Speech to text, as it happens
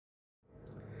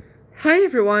Hi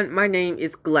everyone, my name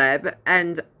is Gleb,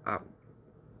 and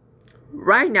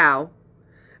right now,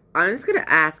 I'm just gonna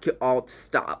ask you all to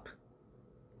stop.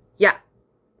 Yeah,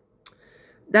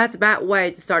 that's a bad way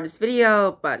to start this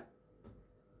video, but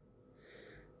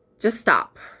just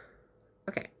stop.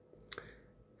 Okay,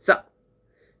 so,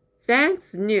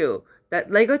 fans knew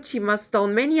that Lego Chima stole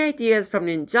many ideas from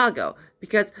Ninjago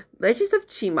because Legends of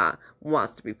Chima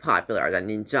wants to be popular than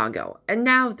Ninjago, and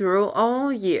now through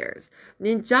all years,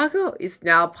 Ninjago is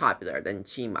now popular than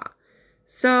Chima.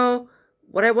 So,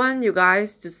 what I want you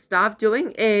guys to stop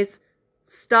doing is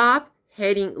stop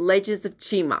hating Legends of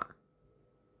Chima.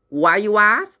 Why, you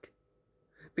ask?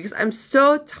 Because I'm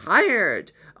so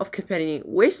tired of competing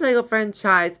which Lego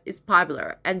franchise is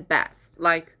popular and best,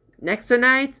 like Nexo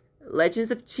Knights,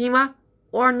 Legends of Chima,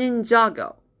 or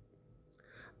Ninjago.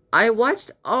 I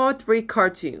watched all three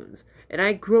cartoons, and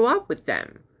I grew up with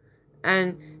them.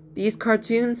 And these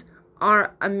cartoons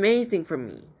are amazing for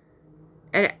me.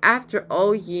 And after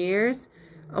all years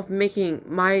of making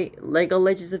my Lego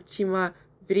Legends of Chima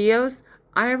videos,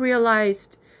 I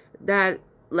realized that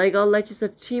Lego Legends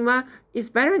of Chima is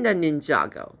better than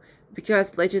Ninjago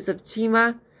because Legends of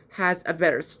Chima has a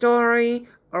better story,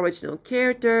 original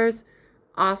characters,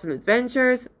 awesome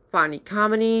adventures, funny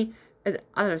comedy, and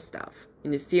other stuff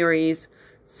in the series.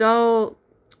 So,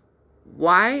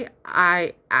 why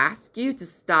I ask you to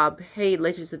stop hate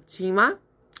Legends of Chima?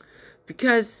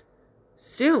 Because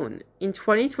soon, in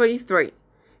 2023,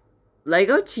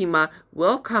 Lego Chima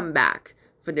will come back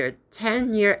for their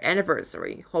 10-year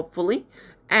anniversary, hopefully,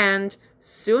 and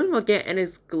soon we'll get an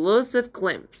exclusive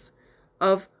glimpse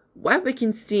of what we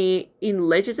can see in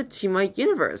Legends of Chima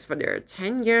universe for their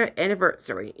 10-year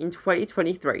anniversary in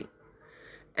 2023.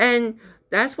 And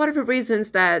that's one of the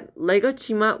reasons that Lego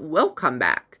Chima will come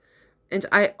back. And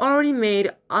I already made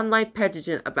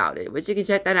Online-petition about it, which you can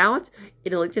check that out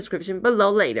in the link description below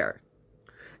later.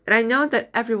 And I know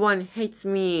that everyone hates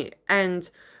me and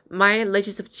my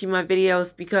Legends of Chima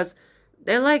videos because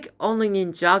they like only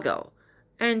Ninjago.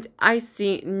 And I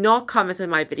see no comments on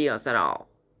my videos at all.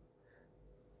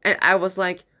 And I was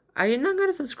like, are you not going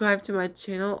to subscribe to my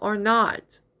channel or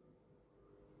not?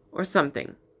 Or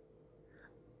something.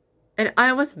 And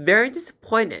I was very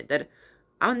disappointed that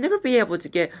I'll never be able to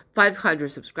get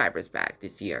 500 subscribers back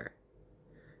this year.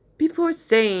 People are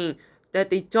saying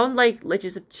that they don't like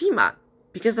Legends of Chima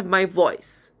because of my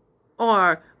voice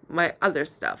or my other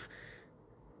stuff.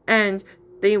 And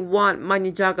they want my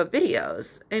Ninjago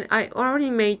videos. And I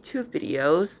already made 2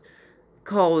 videos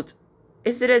called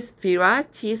Is It a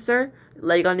Sphera Teaser,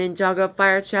 Lego Ninjago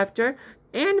Fire Chapter,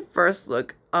 and First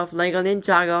Look of Lego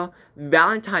Ninjago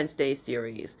Valentine's Day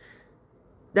series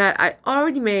that I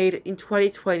already made in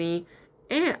 2020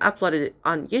 and uploaded it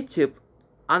on YouTube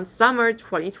on summer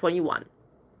 2021.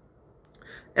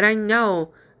 And I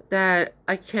know that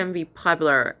I can be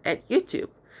popular at YouTube,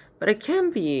 but I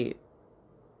can be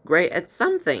great at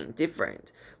something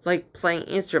different, like playing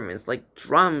instruments like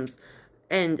drums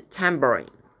and tambourine.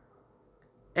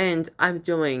 And I'm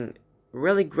doing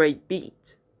really great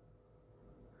beat.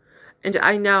 And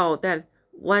I know that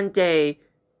one day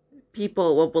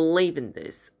people will believe in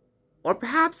this, or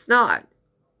perhaps not,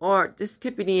 or this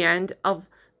could be the end of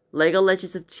Lego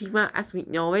Legends of Chima as we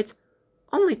know it.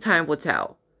 Only time will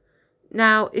tell.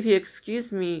 Now, if you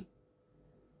excuse me,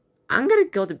 I'm gonna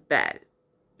go to bed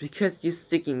because you're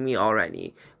sticking me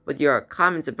already with your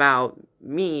comments about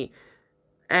me,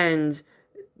 and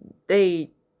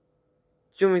they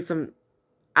doing some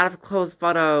out of clothes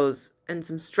photos, and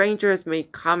some strangers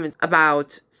made comments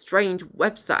about strange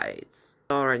websites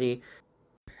already.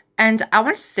 And I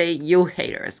want to say, you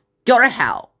haters, go to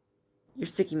hell. You're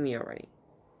sicking me already.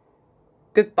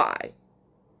 Goodbye.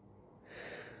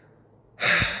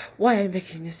 Why am I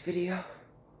making this video?